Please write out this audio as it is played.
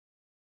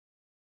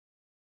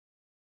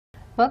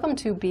Welcome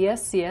to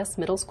BSCS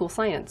Middle School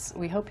Science.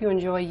 We hope you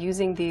enjoy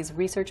using these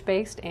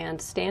research-based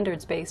and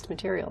standards-based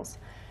materials.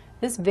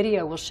 This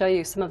video will show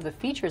you some of the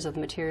features of the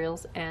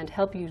materials and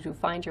help you to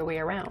find your way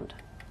around.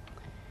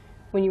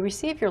 When you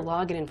receive your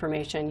login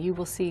information, you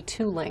will see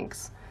two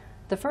links.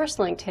 The first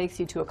link takes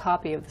you to a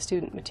copy of the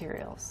student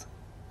materials.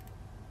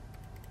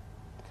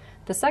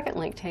 The second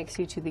link takes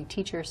you to the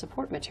teacher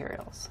support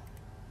materials.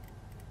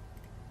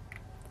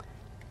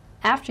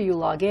 After you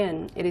log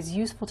in, it is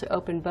useful to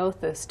open both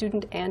the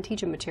student and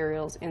teacher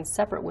materials in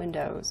separate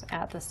windows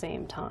at the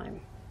same time.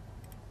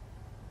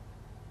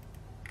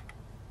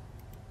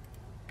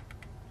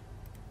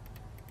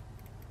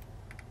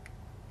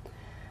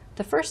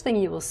 The first thing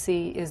you will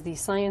see is the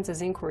Science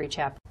as Inquiry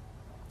chapter.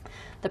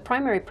 The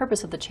primary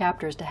purpose of the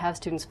chapter is to have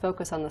students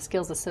focus on the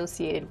skills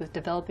associated with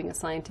developing a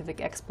scientific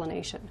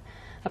explanation,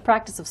 a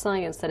practice of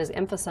science that is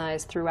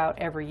emphasized throughout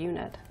every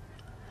unit.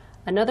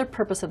 Another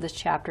purpose of this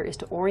chapter is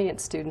to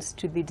orient students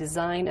to the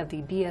design of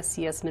the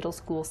BSCS Middle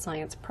School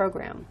Science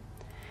program.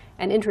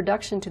 An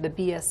introduction to the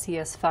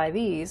BSCS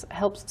 5Es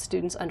helps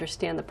students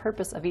understand the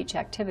purpose of each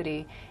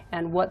activity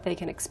and what they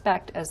can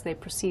expect as they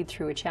proceed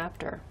through a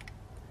chapter.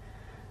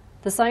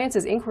 The Science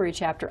as Inquiry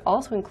chapter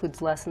also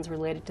includes lessons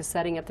related to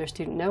setting up their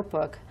student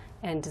notebook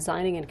and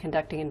designing and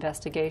conducting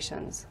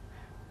investigations.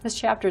 This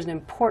chapter is an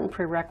important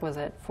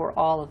prerequisite for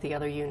all of the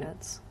other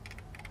units.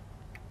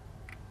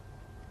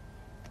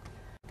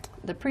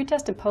 The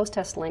pretest and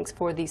post-test links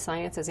for the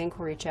Science as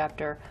Inquiry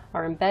chapter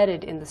are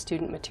embedded in the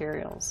student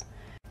materials.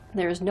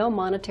 There is no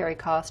monetary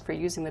cost for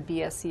using the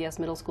BSCS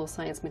Middle School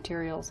Science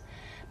materials,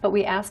 but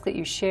we ask that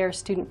you share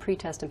student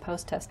pretest and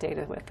post-test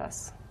data with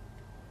us.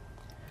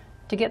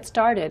 To get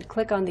started,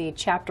 click on the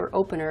chapter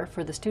opener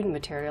for the student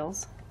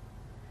materials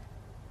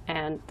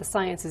and the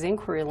Science as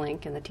Inquiry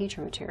link in the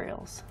teacher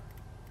materials.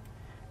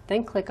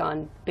 Then click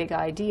on Big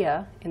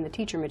Idea in the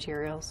teacher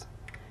materials.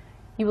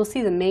 You will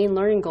see the main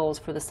learning goals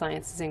for the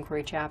Science as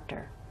Inquiry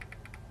chapter.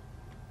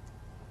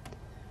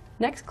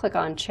 Next, click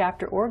on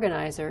Chapter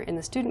Organizer in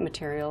the student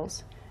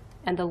materials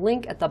and the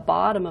link at the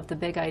bottom of the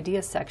Big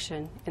Idea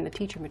section in the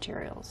teacher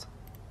materials.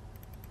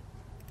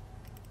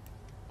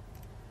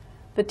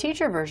 The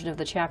teacher version of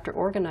the Chapter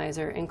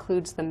Organizer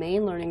includes the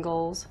main learning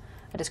goals,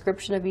 a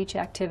description of each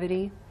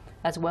activity,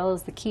 as well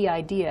as the key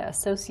idea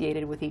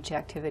associated with each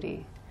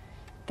activity.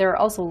 There are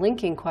also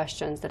linking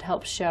questions that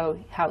help show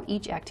how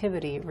each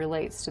activity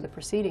relates to the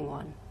preceding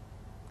one.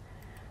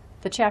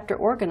 The Chapter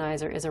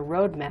Organizer is a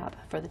roadmap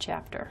for the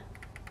chapter.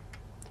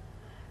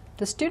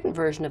 The student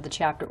version of the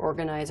Chapter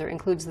Organizer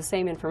includes the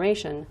same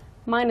information,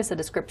 minus a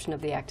description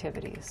of the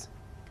activities.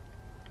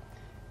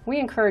 We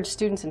encourage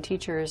students and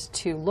teachers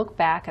to look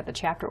back at the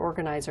Chapter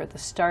Organizer at the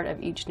start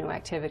of each new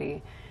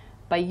activity.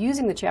 By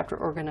using the Chapter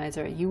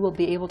Organizer, you will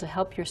be able to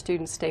help your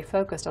students stay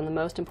focused on the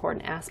most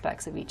important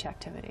aspects of each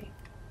activity.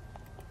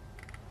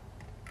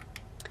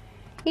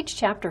 Each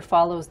chapter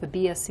follows the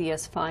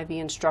BSCS 5E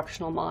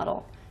instructional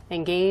model: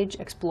 engage,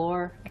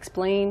 explore,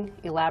 explain,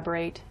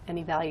 elaborate, and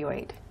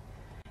evaluate.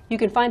 You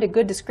can find a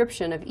good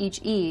description of each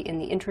E in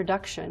the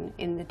introduction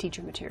in the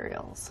teacher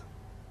materials.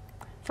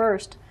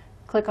 First,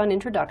 click on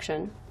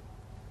Introduction,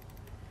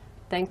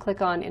 then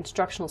click on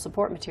Instructional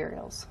Support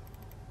Materials.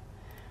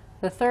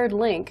 The third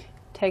link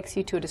takes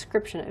you to a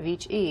description of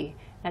each E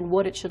and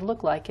what it should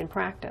look like in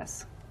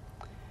practice.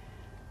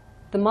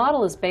 The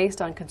model is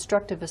based on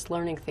constructivist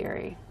learning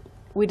theory.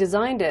 We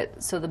designed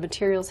it so the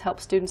materials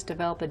help students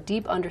develop a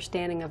deep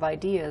understanding of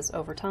ideas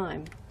over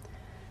time.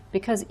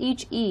 Because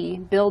each E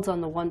builds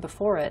on the one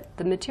before it,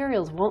 the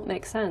materials won't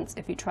make sense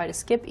if you try to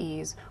skip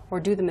E's or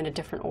do them in a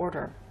different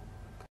order.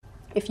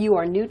 If you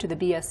are new to the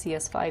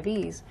BSCS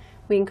 5Es,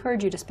 we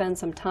encourage you to spend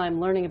some time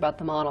learning about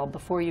the model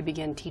before you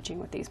begin teaching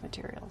with these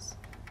materials.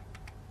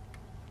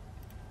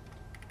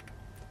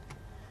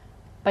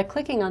 By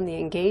clicking on the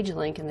Engage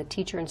link in the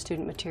teacher and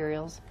student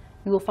materials,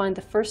 you will find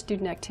the first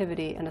student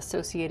activity and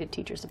associated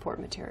teacher support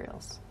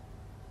materials.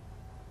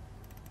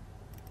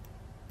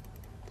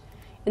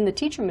 In the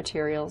teacher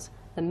materials,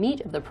 the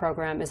meat of the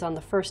program is on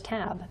the first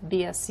tab,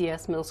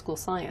 BSCS Middle School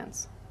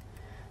Science.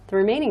 The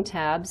remaining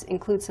tabs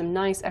include some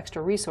nice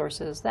extra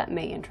resources that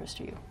may interest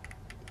you.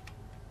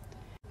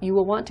 You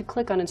will want to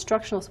click on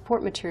Instructional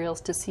Support Materials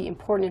to see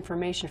important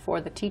information for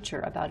the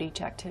teacher about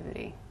each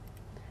activity.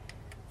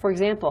 For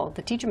example,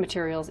 the teacher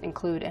materials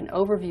include an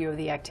overview of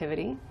the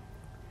activity,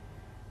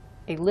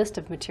 a list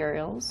of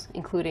materials,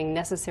 including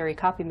necessary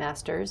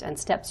copymasters and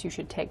steps you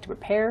should take to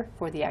prepare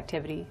for the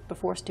activity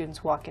before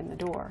students walk in the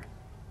door.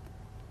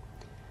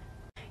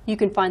 You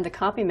can find the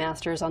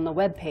copymasters on the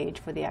web page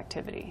for the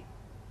activity.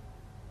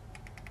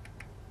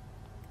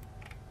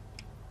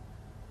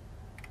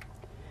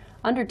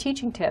 Under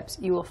Teaching Tips,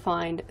 you will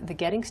find the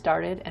Getting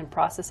Started and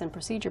Process and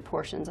Procedure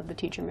portions of the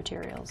teacher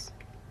materials.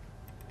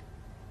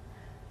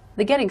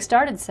 The Getting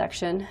Started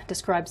section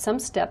describes some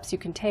steps you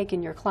can take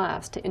in your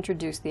class to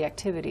introduce the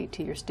activity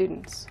to your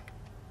students.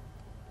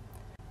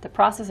 The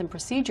Process and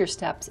Procedure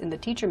steps in the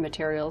teacher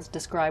materials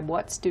describe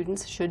what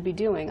students should be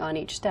doing on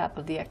each step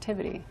of the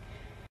activity.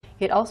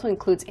 It also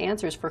includes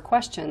answers for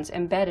questions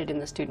embedded in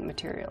the student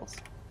materials.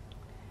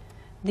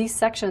 These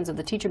sections of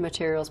the teacher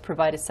materials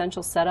provide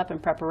essential setup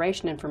and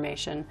preparation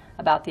information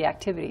about the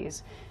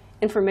activities,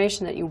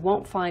 information that you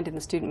won't find in the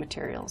student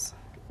materials.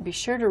 Be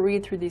sure to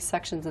read through these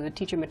sections of the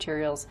teacher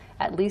materials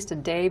at least a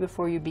day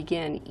before you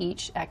begin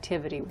each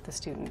activity with the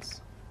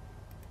students.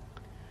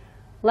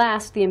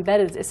 Last, the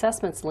Embedded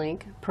Assessments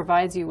link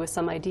provides you with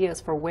some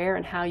ideas for where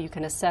and how you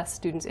can assess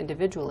students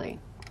individually.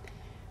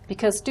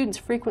 Because students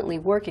frequently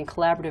work in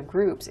collaborative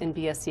groups in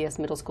BSCS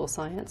Middle School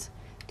Science,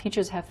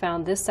 teachers have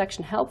found this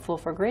section helpful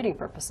for grading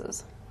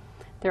purposes.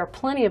 There are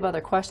plenty of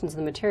other questions in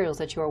the materials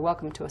that you are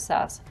welcome to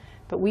assess,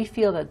 but we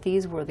feel that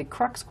these were the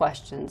crux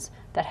questions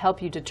that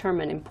help you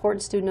determine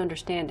important student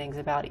understandings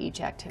about each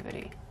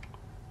activity.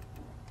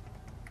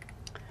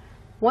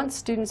 Once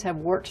students have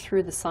worked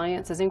through the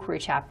Science as Inquiry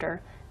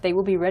chapter, they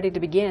will be ready to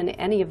begin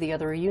any of the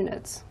other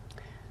units.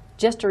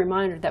 Just a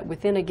reminder that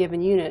within a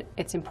given unit,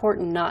 it's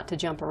important not to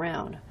jump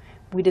around.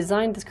 We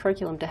designed this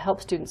curriculum to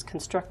help students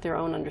construct their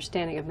own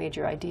understanding of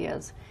major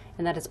ideas,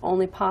 and that is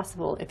only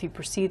possible if you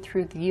proceed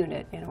through the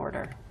unit in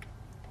order.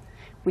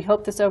 We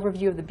hope this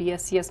overview of the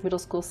BSCS Middle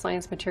School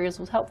Science materials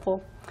was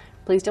helpful.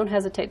 Please don't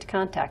hesitate to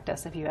contact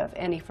us if you have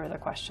any further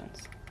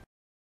questions.